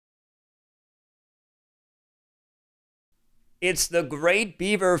It's the Great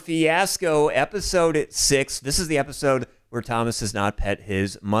Beaver Fiasco, episode 6. This is the episode where Thomas does not pet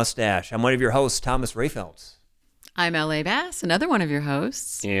his mustache. I'm one of your hosts, Thomas Rayfeld. I'm L.A. Bass, another one of your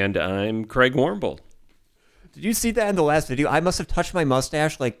hosts. And I'm Craig Warmbold. Did you see that in the last video? I must have touched my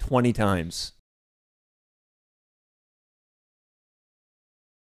mustache like 20 times.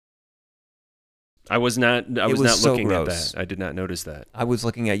 I was not looking gross. at that. I did not notice that. I was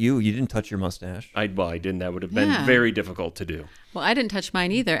looking at you. You didn't touch your mustache. I didn't. That would have been very difficult to do. Well, I didn't touch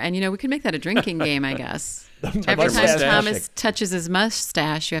mine either. And, we could make that a drinking game, I guess. Every time Mustache. Thomas touches his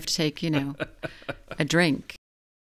mustache, you have to take, a drink.